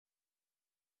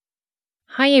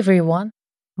Hi everyone.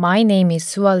 My name is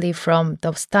Suali from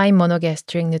the Stein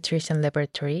Monogastric Nutrition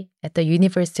Laboratory at the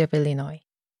University of Illinois.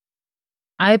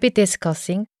 I'll be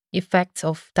discussing effects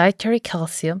of dietary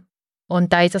calcium on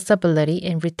digestibility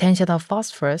and retention of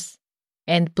phosphorus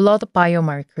and blood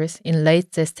biomarkers in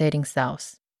late gestating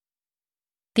sows.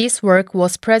 This work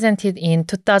was presented in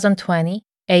 2020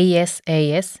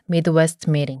 ASAS Midwest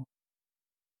meeting.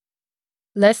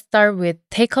 Let's start with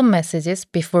take-home messages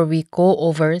before we go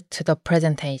over to the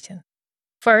presentation.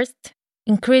 First,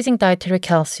 increasing dietary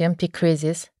calcium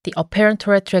decreases the apparent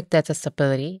thoracic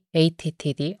digestibility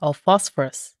 (ATTD) of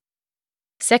phosphorus.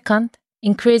 Second,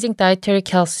 increasing dietary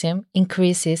calcium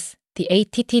increases the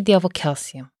ATTD of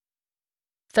calcium.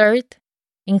 Third,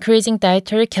 increasing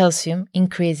dietary calcium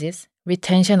increases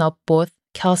retention of both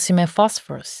calcium and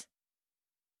phosphorus.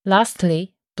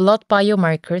 Lastly, blood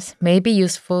biomarkers may be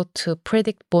useful to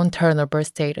predict bone turnover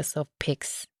status of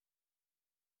pigs.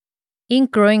 In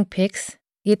growing pigs,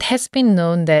 it has been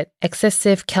known that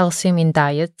excessive calcium in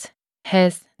diet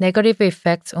has negative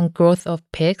effects on growth of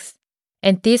pigs,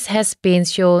 and this has been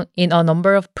shown in a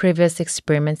number of previous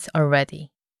experiments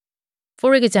already.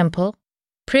 For example,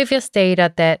 previous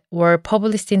data that were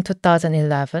published in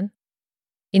 2011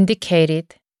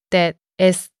 indicated that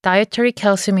as dietary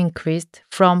calcium increased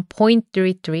from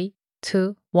 0.33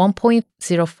 to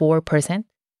 1.04%,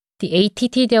 the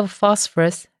ATTD of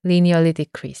phosphorus linearly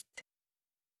decreased.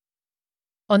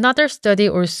 Another study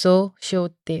also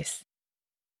showed this.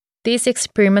 This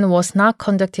experiment was not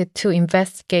conducted to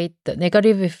investigate the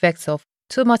negative effects of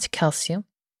too much calcium.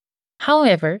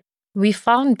 However, we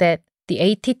found that the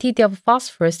ATTD of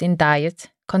phosphorus in diets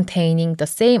containing the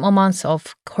same amounts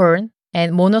of corn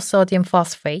and monosodium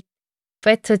phosphate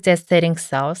fed to gestating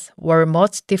cells were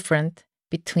much different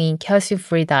between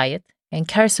calcium-free diet and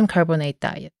calcium carbonate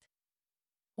diet.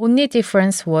 Only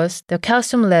difference was the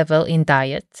calcium level in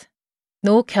diet.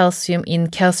 No calcium in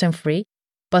calcium-free,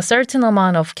 but certain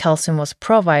amount of calcium was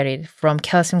provided from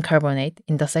calcium carbonate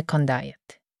in the second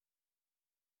diet.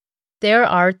 There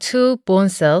are two bone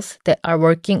cells that are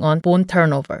working on bone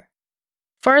turnover.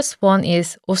 First one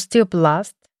is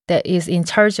osteoblast that is in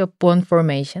charge of bone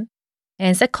formation,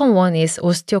 and second one is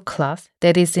osteoclast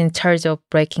that is in charge of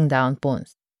breaking down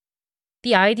bones.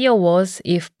 The idea was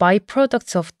if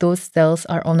byproducts of those cells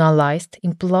are analyzed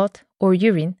in blood or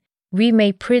urine, we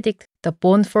may predict the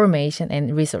bone formation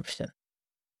and resorption.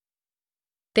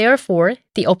 Therefore,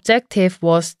 the objective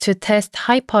was to test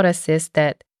hypothesis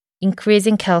that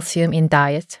increasing calcium in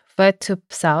diet fed to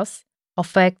cells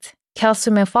affect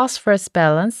calcium and phosphorus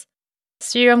balance,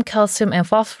 serum calcium and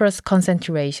phosphorus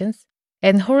concentrations,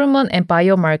 and hormone and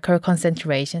biomarker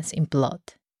concentrations in blood.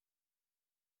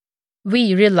 We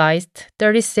utilized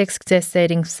 36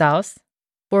 gestating cells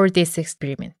for this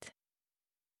experiment.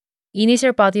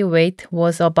 Initial body weight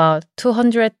was about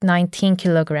 219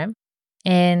 kg,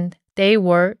 and they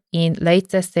were in late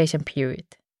gestation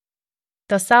period.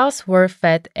 The cells were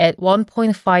fed at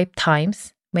 1.5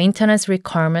 times maintenance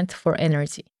requirement for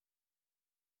energy.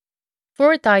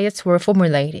 4 diets were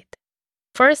formulated.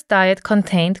 First diet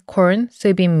contained corn,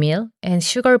 soybean meal, and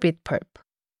sugar beet pulp.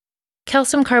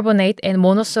 Calcium carbonate and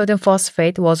monosodium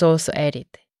phosphate was also added,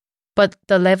 but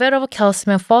the level of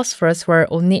calcium and phosphorus were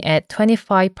only at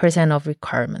 25% of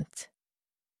requirement.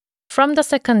 From the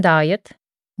second diet,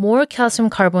 more calcium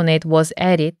carbonate was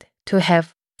added to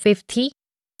have 50,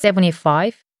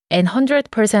 75, and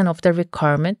 100% of the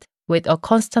requirement with a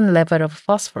constant level of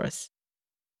phosphorus.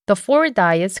 The 4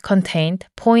 diets contained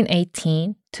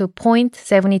 0.18 to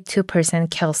 0.72%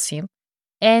 calcium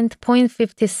and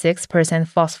 0.56%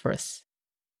 phosphorus.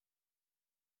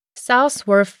 Sows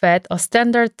were fed a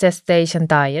standard gestation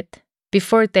diet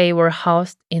before they were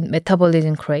housed in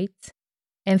metabolism crates,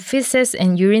 and feces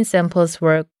and urine samples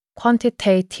were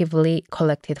quantitatively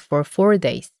collected for 4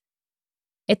 days.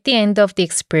 At the end of the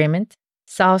experiment,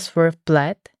 sows were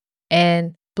bled,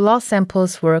 and blood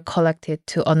samples were collected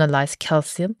to analyze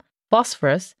calcium,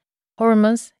 phosphorus,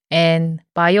 hormones, and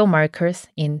biomarkers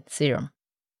in serum.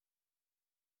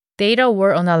 Data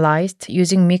were analyzed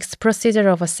using mixed procedure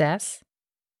of assess.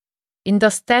 In the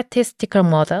statistical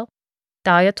model,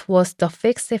 diet was the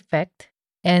fixed effect,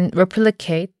 and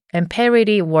replicate and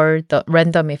parity were the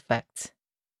random effects.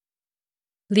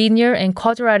 Linear and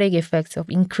quadratic effects of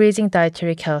increasing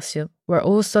dietary calcium were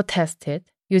also tested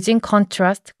using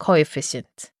contrast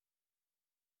coefficient.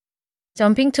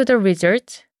 Jumping to the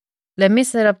results, let me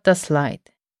set up the slide.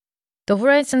 The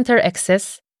horizontal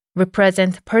axis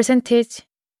represents percentage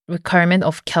requirement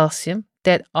of calcium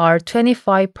that are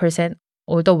 25%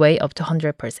 all the way up to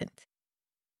 100%.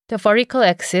 The vertical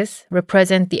axis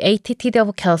represents the ATTD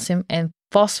of calcium and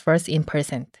phosphorus in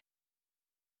percent.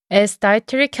 As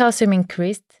dietary calcium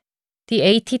increased, the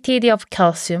ATTD of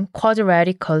calcium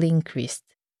quadratically increased.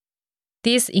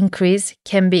 This increase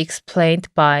can be explained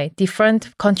by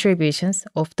different contributions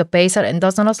of the basal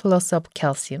endogenous loss of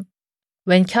calcium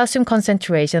when calcium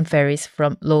concentration varies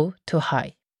from low to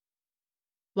high.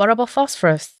 What about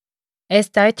phosphorus? As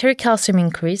dietary calcium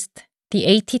increased, the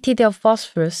ATTD of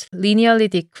phosphorus linearly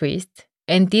decreased,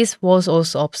 and this was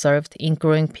also observed in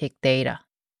growing pig data.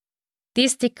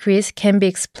 This decrease can be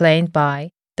explained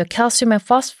by the calcium and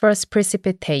phosphorus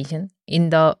precipitation in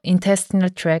the intestinal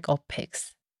tract of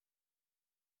pigs.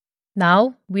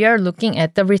 Now, we are looking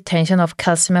at the retention of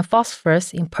calcium and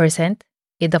phosphorus in percent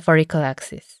in the vertical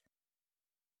axis.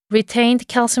 Retained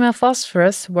calcium and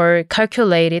phosphorus were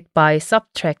calculated by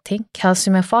subtracting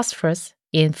calcium and phosphorus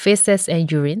in feces and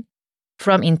urine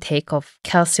from intake of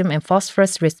calcium and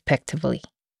phosphorus respectively.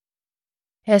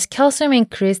 As calcium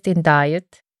increased in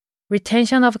diet,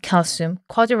 retention of calcium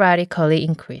quadratically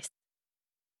increased.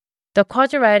 The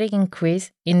quadratic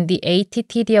increase in the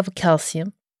ATTD of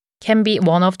calcium can be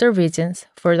one of the reasons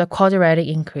for the quadratic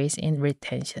increase in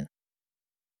retention.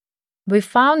 We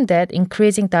found that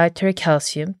increasing dietary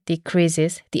calcium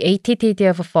decreases the ATTD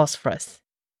of phosphorus.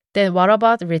 Then what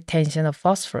about retention of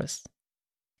phosphorus?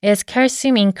 As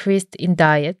calcium increased in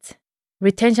diet,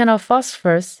 retention of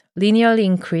phosphorus linearly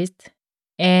increased,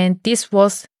 and this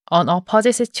was an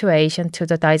opposite situation to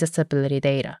the digestibility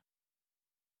data.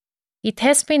 It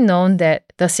has been known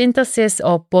that the synthesis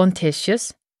of bone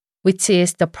tissues, which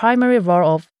is the primary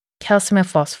role of calcium and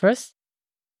phosphorus,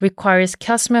 requires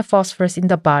calcium and phosphorus in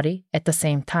the body at the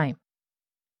same time.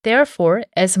 Therefore,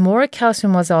 as more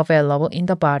calcium was available in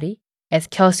the body, as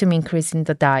calcium increased in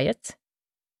the diet,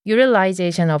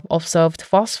 utilization of observed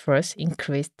phosphorus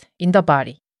increased in the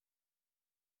body.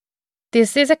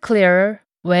 This is clearer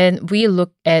when we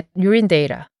look at urine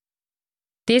data.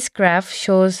 This graph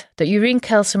shows the urine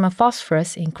calcium and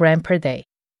phosphorus in gram per day.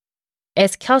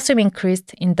 As calcium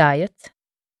increased in diet,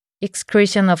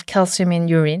 excretion of calcium in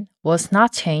urine was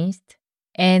not changed,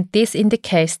 and this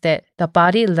indicates that the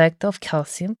body lacked of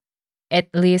calcium, at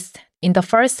least in the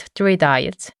first 3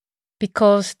 diets,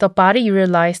 because the body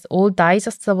utilized all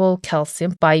digestible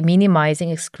calcium by minimizing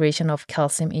excretion of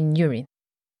calcium in urine.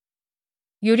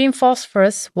 Urine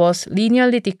phosphorus was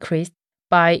linearly decreased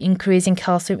by increasing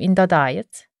calcium in the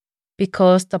diet,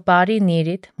 because the body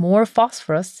needed more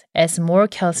phosphorus as more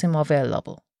calcium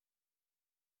available.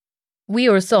 We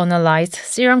also analyzed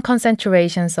serum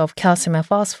concentrations of calcium and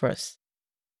phosphorus.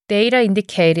 Data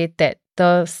indicated that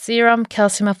the serum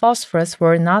calcium and phosphorus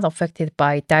were not affected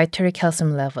by dietary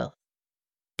calcium level.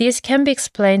 This can be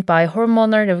explained by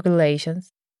hormonal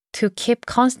regulations to keep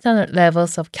constant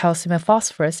levels of calcium and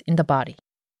phosphorus in the body.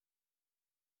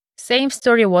 Same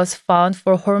story was found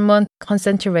for hormone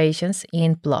concentrations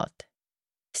in blood.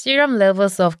 Serum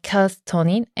levels of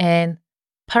calcitonin and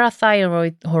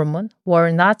parathyroid hormone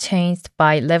were not changed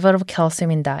by level of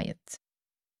calcium in diet.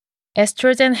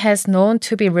 Estrogen has known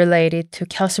to be related to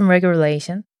calcium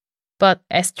regulation, but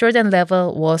estrogen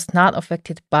level was not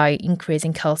affected by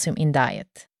increasing calcium in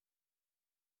diet.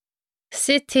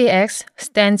 CTX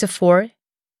stands for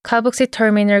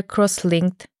carboxy-terminal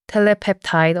cross-linked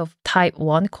telepeptide of type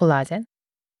 1 collagen,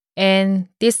 and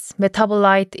this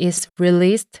metabolite is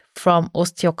released from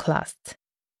osteoclast.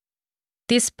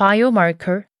 This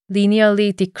biomarker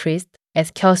linearly decreased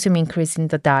as calcium increased in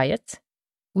the diet,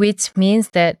 which means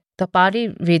that the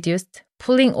body reduced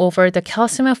pulling over the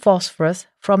calcium and phosphorus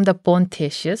from the bone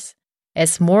tissues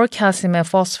as more calcium and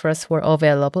phosphorus were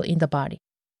available in the body.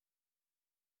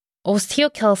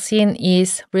 Osteocalcin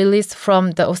is released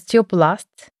from the osteoblast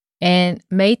and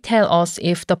may tell us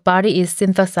if the body is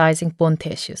synthesizing bone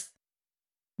tissues.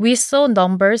 We saw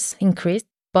numbers increase,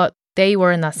 but they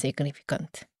were not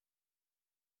significant.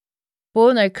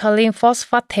 Bone alkaline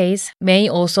phosphatase may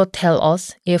also tell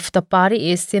us if the body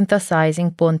is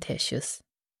synthesizing bone tissues.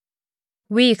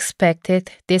 We expected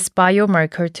this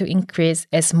biomarker to increase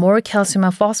as more calcium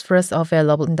and phosphorus are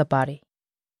available in the body,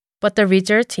 but the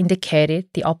results indicated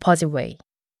the opposite way.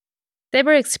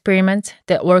 Several experiments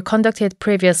that were conducted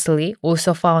previously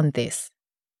also found this.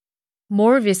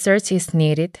 More research is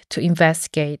needed to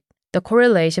investigate the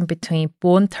correlation between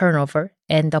bone turnover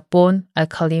and the bone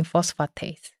alkaline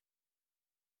phosphatase.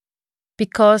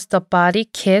 Because the body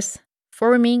keeps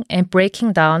forming and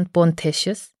breaking down bone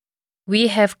tissues, we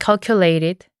have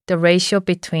calculated the ratio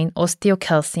between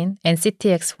osteocalcin and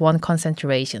CTX1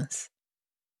 concentrations.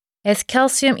 As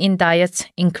calcium in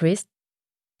diet increased,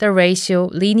 the ratio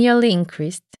linearly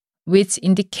increased, which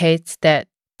indicates that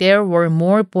there were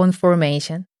more bone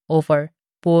formation over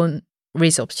bone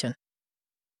resorption.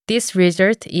 This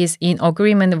result is in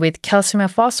agreement with calcium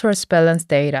and phosphorus balance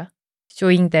data,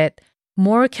 showing that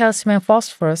more calcium and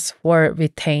phosphorus were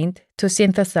retained to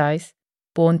synthesize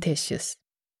bone tissues.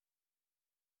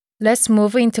 Let's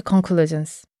move into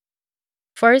conclusions.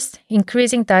 First,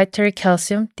 increasing dietary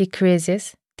calcium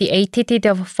decreases the ATT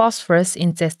of phosphorus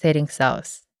in gestating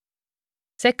cells.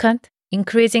 Second,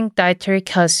 increasing dietary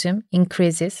calcium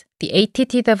increases the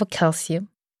ATT of calcium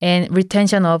and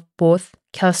retention of both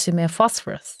calcium and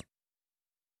phosphorus.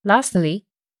 Lastly,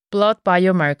 blood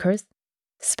biomarkers,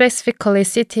 specifically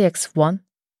CTX1,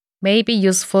 may be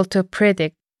useful to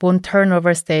predict bone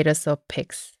turnover status of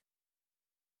pigs.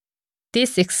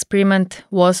 This experiment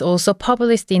was also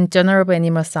published in Journal of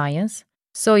Animal Science,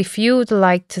 so if you would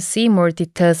like to see more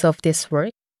details of this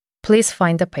work, please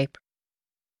find the paper.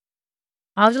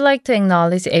 I would like to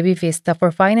acknowledge AB Vista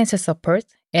for financial support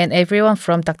and everyone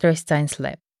from Dr. Stein's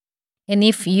lab. And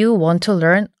if you want to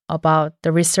learn about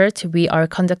the research we are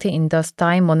conducting in the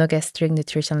Stein Monogastric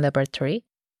Nutrition Laboratory,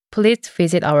 please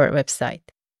visit our website.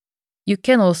 You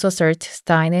can also search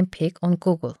Stein and Pig on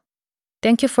Google.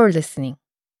 Thank you for listening.